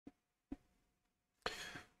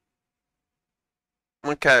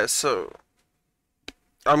Okay, so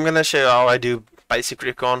I'm gonna show you how I do basic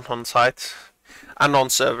recon on site and on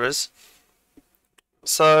servers.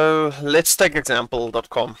 So let's take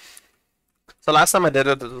example.com. So last time I did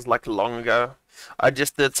it, it was like long ago. I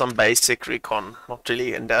just did some basic recon, not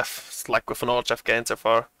really in depth. It's like with an RHFK and so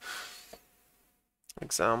far.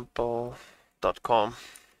 Example.com.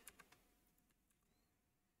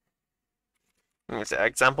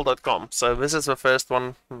 Example.com. So this is the first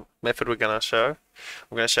one method we're gonna show.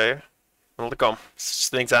 I'm gonna show you. .com. It's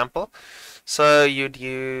just an example. So you'd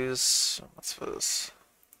use what's this?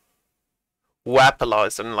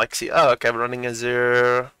 Wapalize and like see. Oh, okay, we're running a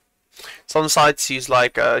 0. Some sites use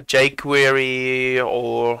like a jQuery,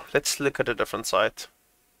 or let's look at a different site.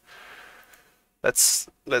 Let's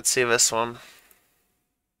see this one.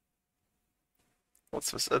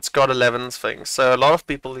 What's this? It's got 11 things. So a lot of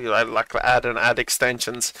people like add and add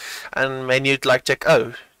extensions, and when you'd like check,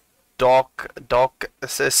 oh, doc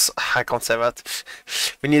this, I can't say that.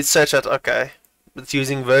 We need to search it. Okay, it's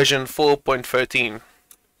using version 4.13.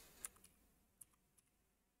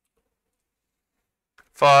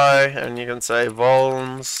 And you can say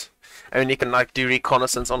vulns, and you can like do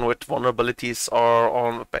reconnaissance on what vulnerabilities are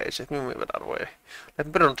on the page. Let me move it that way. Let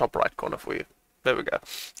me put it on top right corner for you. There we go.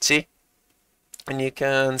 See? And you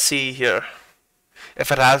can see here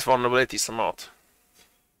if it has vulnerabilities or not.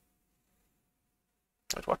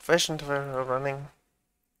 At what version we're running?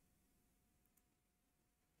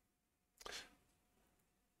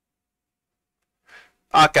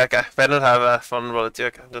 Okay, they don't have a vulnerability.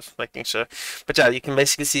 Okay, just making sure. But yeah, you can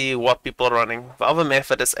basically see what people are running. The other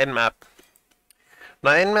method is nmap.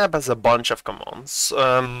 Now nmap has a bunch of commands.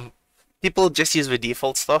 People just use the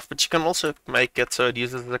default stuff, but you can also make it so it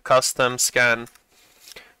uses a custom scan.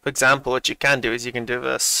 For example, what you can do is you can do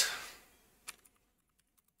this.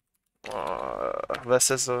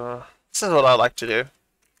 This is what I like to do. You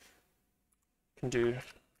can do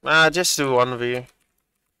just do one view.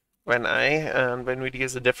 When and when we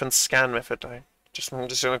use a different scan method, I'm just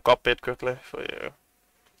gonna copy it quickly for you.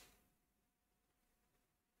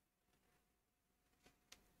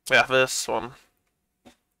 Yeah, this one.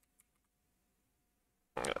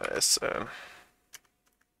 Yes,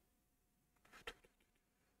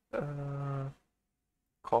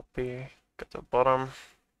 copy, get the bottom.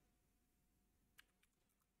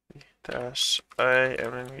 Dash A,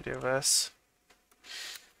 and then we do this.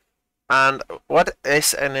 And what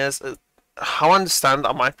SN is, how I understand,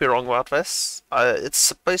 I might be wrong about this. It's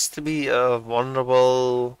supposed to be a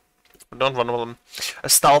vulnerable, not vulnerable, a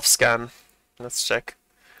stealth scan. Let's check.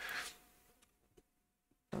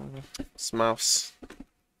 It's mouse.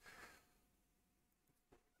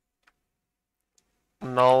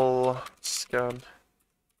 Null scan.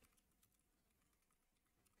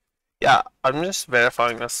 Yeah, I'm just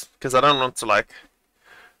verifying this because I don't want to like.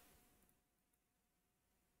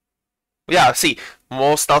 Yeah, see,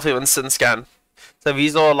 more stealthy instant scan. So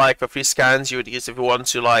these are like the free scans you would use if you want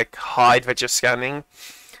to like hide that you're scanning.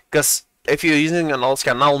 Because if you're using a null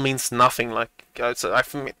scan, null means nothing. Like so I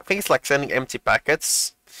think it's like sending empty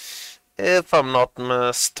packets, if I'm not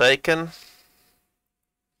mistaken.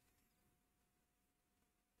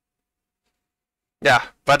 Yeah,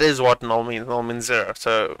 that is what null means. Null means 0.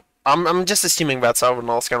 So I'm just assuming that's how a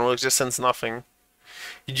null scan works. Just sends nothing.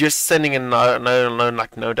 You're just sending in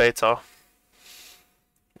no data.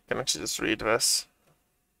 I can actually just read this.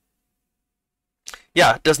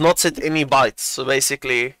 Yeah, it does not set any bytes. So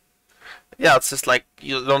basically, yeah, it's just like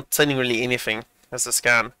you're not sending really anything as a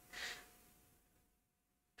scan.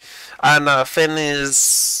 And fin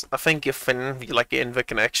is, I think your fin, like your inv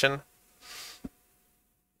connection.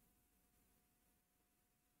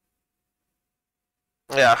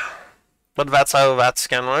 Yeah, but that's how that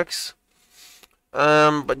scan works.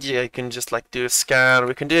 But yeah, you can just like do a scan.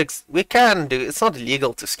 We can do. It's not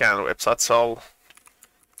illegal to scan websites. So,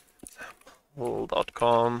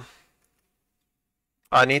 example.com.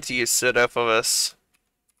 I need to use sudo for this.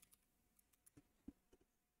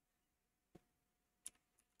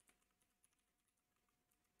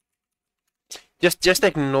 Just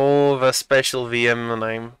ignore the special VM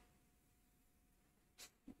name.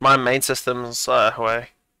 My main system's away.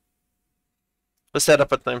 Let's set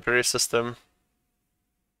up a temporary system.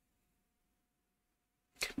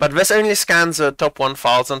 But this only scans the top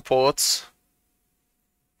 1000 ports.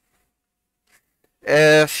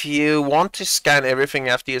 If you want to scan everything,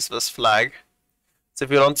 you have to use this flag. So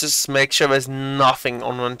if you want to make sure there's nothing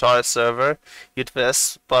on the entire server, use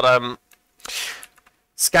this. But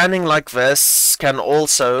Scanning like this can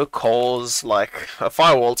also cause like a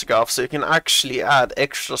firewall to go off, so you can actually add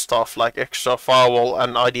extra stuff like extra firewall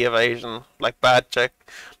and ID evasion, like bad check,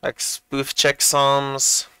 like spoof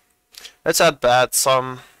checksums. Let's add bad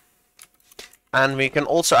sum, and we can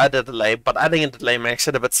also add a delay, but adding a delay makes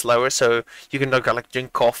it a bit slower, so you can like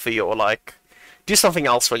drink coffee or like do something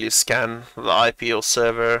else while you scan the IP or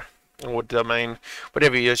server or domain,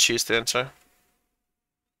 whatever you choose to enter.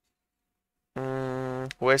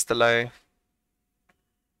 Where's delay?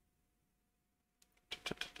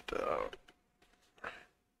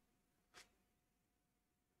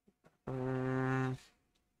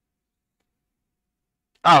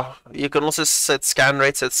 Oh, you can also set scan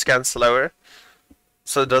rate so it scans slower.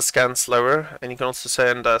 So it does scan slower, and you can also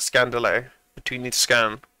send scan delay between each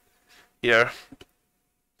scan. Here.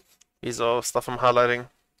 These are stuff I'm highlighting.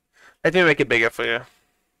 Let me make it bigger for you.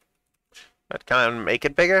 But can I make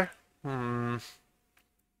it bigger?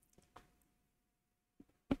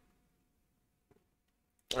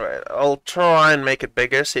 Alright, I'll try and make it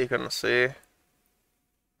bigger so you can see.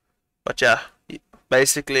 But yeah,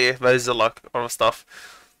 basically those are like all the stuff.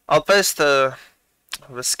 I'll post the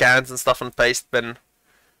scans and stuff and paste bin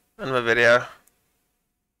in the video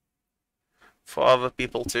for other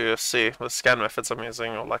people to see the scan methods I'm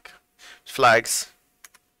using, or like flags.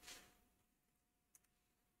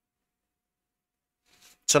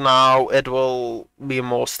 So now it will be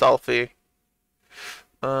more stealthy.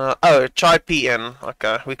 Oh, try PN.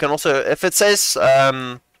 Okay, we can also, if it says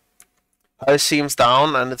host seems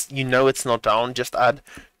down and it's, you know it's not down, just add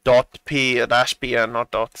dot p dash pn,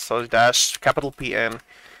 not dot, so dash capital PN.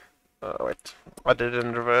 Wait, I did it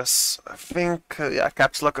in reverse. I think yeah,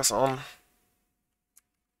 caps lock is on.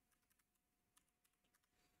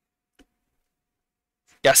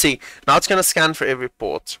 Yeah, see, now it's gonna scan for every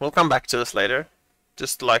port. We'll come back to this later.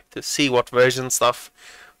 Just like to see what version stuff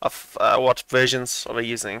of what versions are we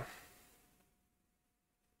using.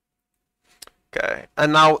 Okay,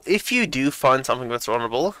 and now if you do find something that's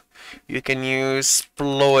vulnerable, you can use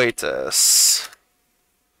exploiters.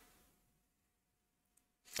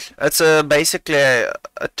 It's basically a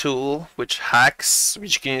tool which hacks,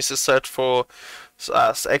 which you can use to search for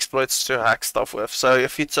exploits to hack stuff with. So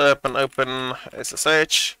if you type and open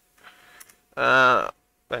SSH,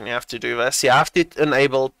 then you have to do this. You have to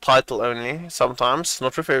enable title only sometimes,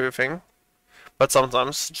 not with everything, but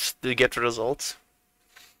sometimes just to get the results.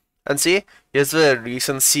 And see, here's the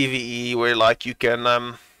recent CVE where like you can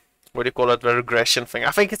what do you call it, the regression thing.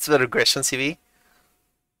 I think it's the regression CVE.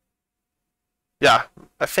 Yeah,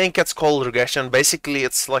 I think it's called regression. Basically,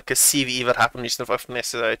 it's like a CVE that happened using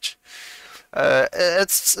SSH.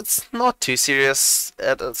 It's not too serious.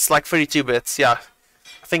 It's like 32 bits. Yeah,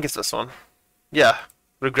 I think it's this one. Yeah,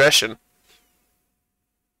 regression.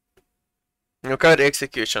 Your code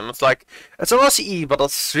execution. It's like it's an RCE, but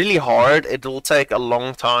it's really hard. It will take a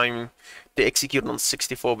long time to execute on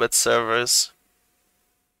 64-bit servers.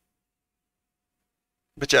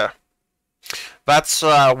 But yeah. That's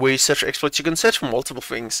where you search for exploits. You can search for multiple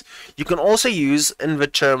things. You can also use in the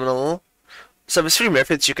terminal. So there's three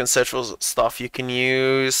methods you can search for stuff. You can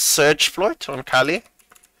use searchploit on Kali.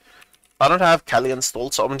 I don't have Kali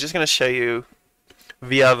installed, so I'm just going to show you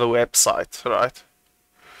via the website, right?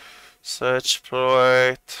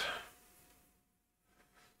 Searchploit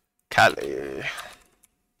Kali.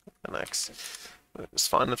 Next, let's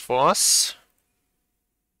find it for us.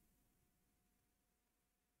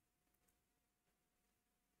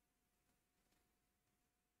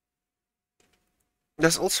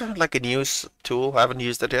 There's also like a news tool. I haven't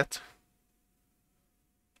used it yet.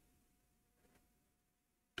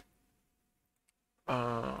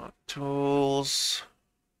 Tools.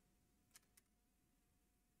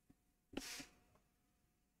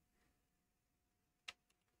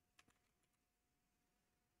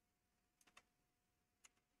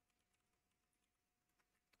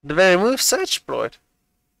 Did they remove searchploit?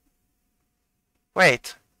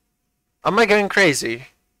 Wait. Am I going crazy?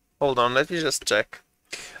 Hold on, let me just check.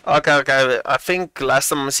 Okay, I think last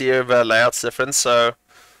time I was here the layout's different, so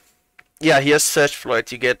yeah, here's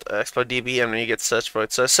searchploit. You get exploit.db and then you get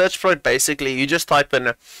searchploit. So searchploit, basically you just type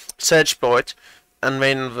in searchploit and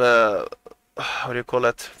then the what do you call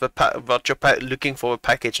it? What you're looking for, a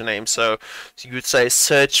package name. So you would say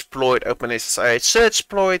searchploit OpenSSH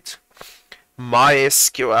searchploit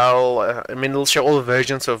MySQL. I mean, it'll show all the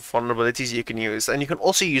versions of vulnerabilities you can use, and you can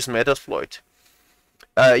also use Metasploit.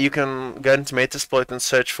 You can go into Metasploit and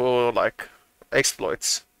search for like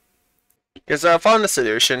exploits. Because I found a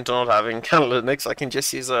solution to not having Linux. I can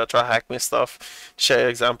just use try hack me stuff, show you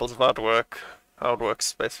examples of how it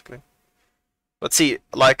works basically. Let's see,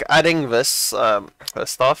 like adding this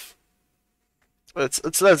stuff,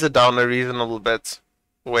 it slows it down a reasonable bit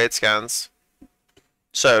where it scans.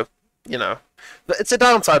 So, you know, it's a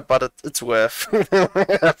downside, but it's worth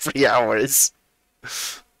 3 hours.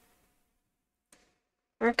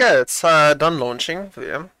 Okay, it's done launching for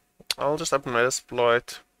you. I'll just open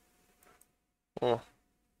Metasploit. Oh,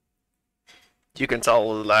 you can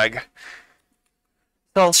tell the lag.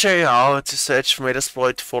 So I'll show you how to search for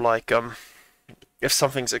Metasploit for like if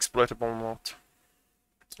something's exploitable or not.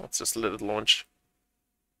 Let's just let it launch.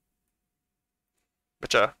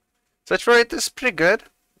 But yeah, search rate is pretty good.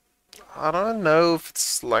 I don't know if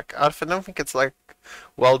it's like I don't think it's like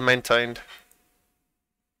well maintained.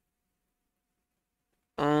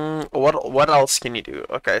 What else can you do?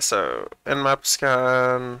 Okay, so nmap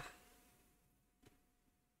scan.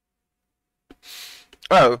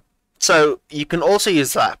 Oh, so you can also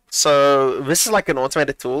use that. So this is like an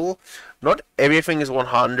automated tool. Not everything is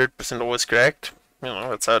 100% always correct. You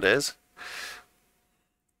know, that's how it is.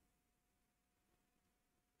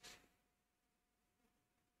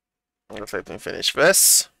 Let's let me finish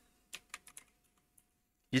this.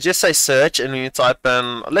 You just say search and when you type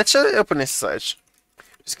in, let's just open this search.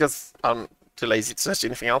 Just because I'm too lazy to search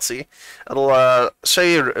anything else. See, it'll show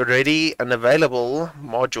you ready and available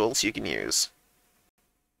modules you can use,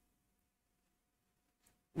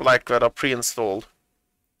 like that are pre-installed.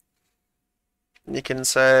 You can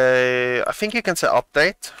say, I think you can say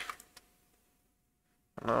update.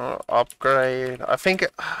 No, upgrade. I think,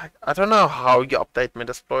 I don't know how you update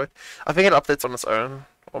Metasploit. I think it updates on its own,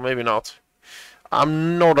 or maybe not.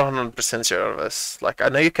 I'm not 100% sure of this. Like, I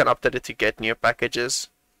know you can update it to get new packages.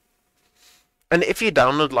 And if you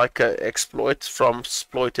download like an exploit from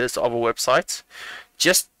exploiters of a website,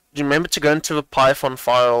 just remember to go into the Python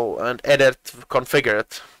file and edit, configure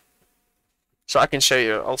it. So I can show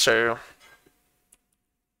you. I'll show you.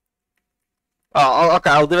 Oh, okay,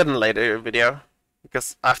 I'll do it in a later video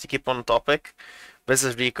because I have to keep on topic. This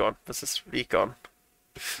is recon. This is recon.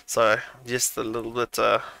 So just a little bit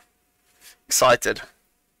excited.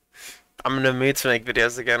 I'm in the mood to make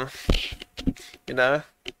videos again. You know.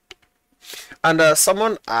 And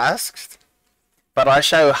someone asked, but I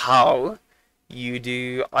show how you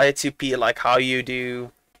do I2P, like how you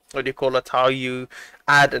do, what do you call it, how you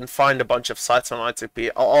add and find a bunch of sites on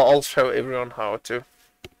I2P. I'll show everyone how to.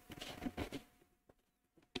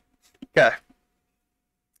 Okay.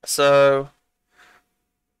 So,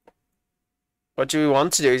 what you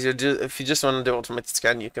want to do is if you just want to do automated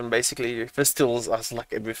scan, you can basically, this tool has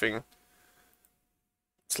like everything.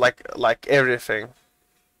 It's like everything.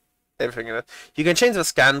 Everything in it. You can change the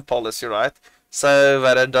scan policy, right? So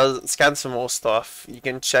that it does scan some more stuff. You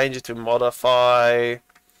can change it to modify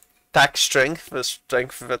tax strength, the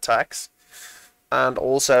strength of attacks, and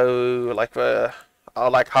also like the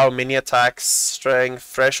like how many attacks, strength,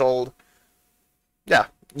 threshold. Yeah,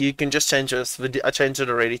 you can just change this. I changed it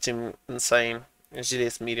already to insane. Usually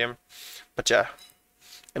it's medium, but yeah.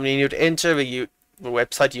 I mean, you'd enter the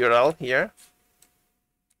website URL here.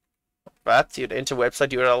 But you'd enter website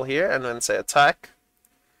URL here and then say attack,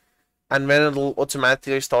 and then it'll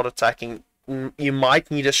automatically start attacking. You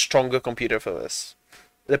might need a stronger computer for this,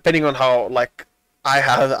 depending on how. Like I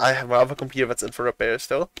have my other computer that's in for repair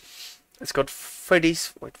still. It's got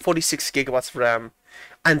 46 gigabytes of RAM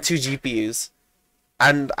and 2 GPUs,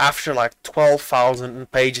 and after like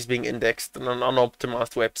 12,000 pages being indexed on an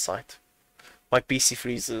unoptimized website, my PC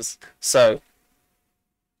freezes. So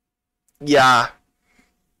yeah.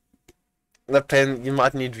 You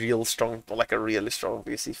might need real strong, like a really strong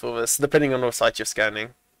PC for this, depending on what site you're scanning.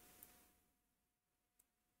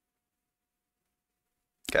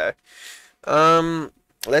 Okay.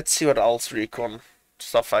 Let's see what else recon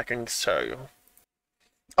stuff I can show you.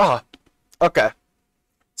 Ah, okay.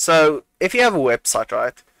 So if you have a website,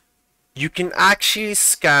 right, you can actually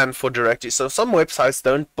scan for directories. So some websites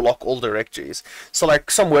don't block all directories. So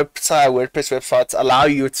like some WordPress websites allow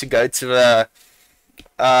you to go to the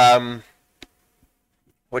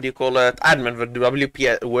what do you call it? Admin, the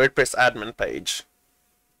WordPress admin page.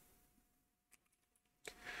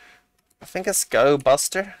 I think it's Go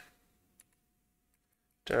Buster.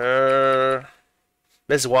 There's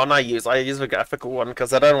one I use. I use the graphical one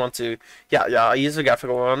because I don't want to. Yeah, I use the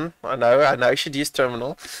graphical one. I know I should use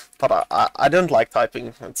terminal, but I don't like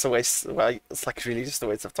typing. It's a waste. It's like really just a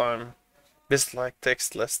waste of time. Just like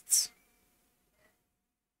text lists.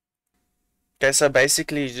 Okay, so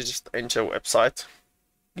basically you just enter a website.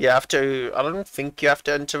 You have to, I don't think you have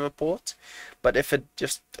to enter the port, but if it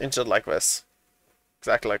just entered like this,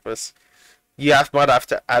 exactly like this, you might have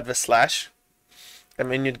to add the slash, and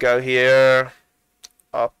then you'd go here,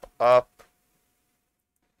 up,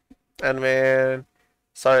 And then,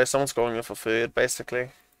 sorry, someone's calling me for food, basically.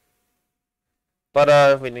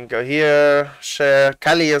 But we can go here, share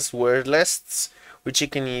Kali's word lists, which you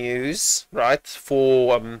can use, right,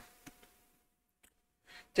 for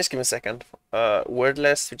just give me a second. Word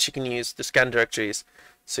list, which you can use to scan directories.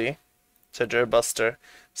 See? So Buster.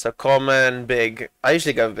 So common, big. I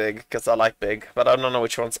usually go big because I like big, but I don't know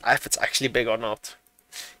which ones, if it's actually big or not.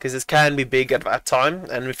 Because it can be big at that time,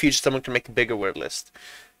 and in the future someone can make a bigger word list.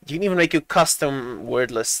 You can even make your custom word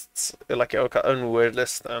lists, like your own word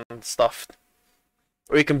list and stuff.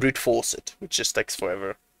 Or you can brute force it, which just takes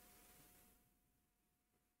forever.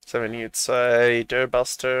 So when you'd say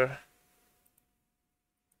Buster,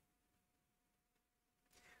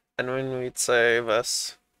 and when we'd say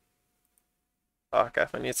this, okay,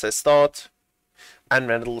 when you'd say start, and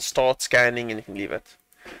then it'll start scanning and you can leave it.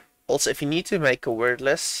 Also, if you need to make a word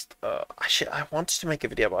list, I wanted to make a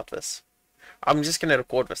video about this. I'm just gonna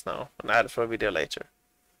record this now and add it for a video later.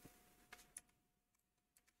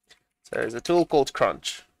 So there's a tool called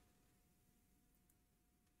Crunch.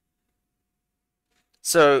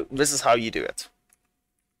 So this is how you do it.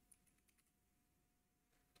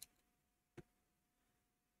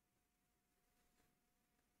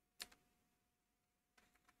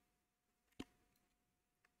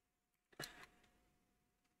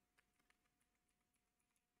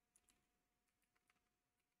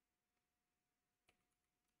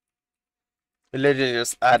 You literally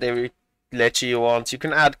just add every letter you want. You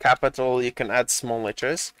can add capital, you can add small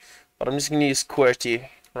letters, but I'm just gonna use QWERTY,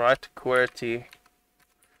 right? QWERTY.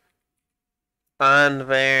 And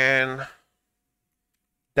then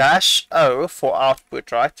 -O for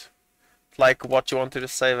output, right? Like what you wanted to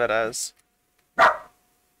save it as.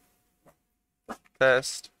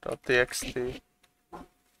 Test.txt.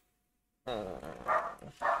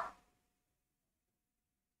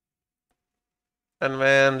 And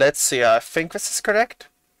then let's see, I think this is correct.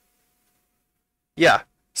 Yeah.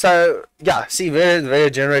 So yeah, see where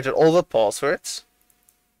it generated all the passwords.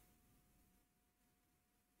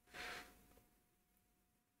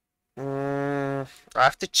 I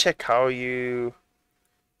have to check how you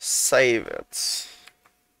save it.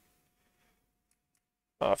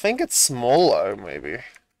 I think it's small O maybe.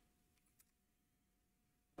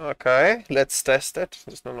 Okay, let's test it.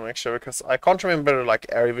 Just want to make sure because I can't remember like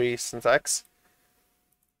every syntax.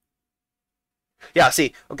 Yeah,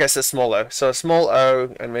 see, okay, so small o. So small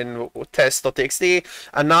o and then test.txt,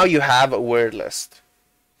 and now you have a word list.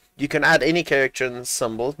 You can add any character and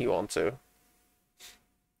symbol you want to.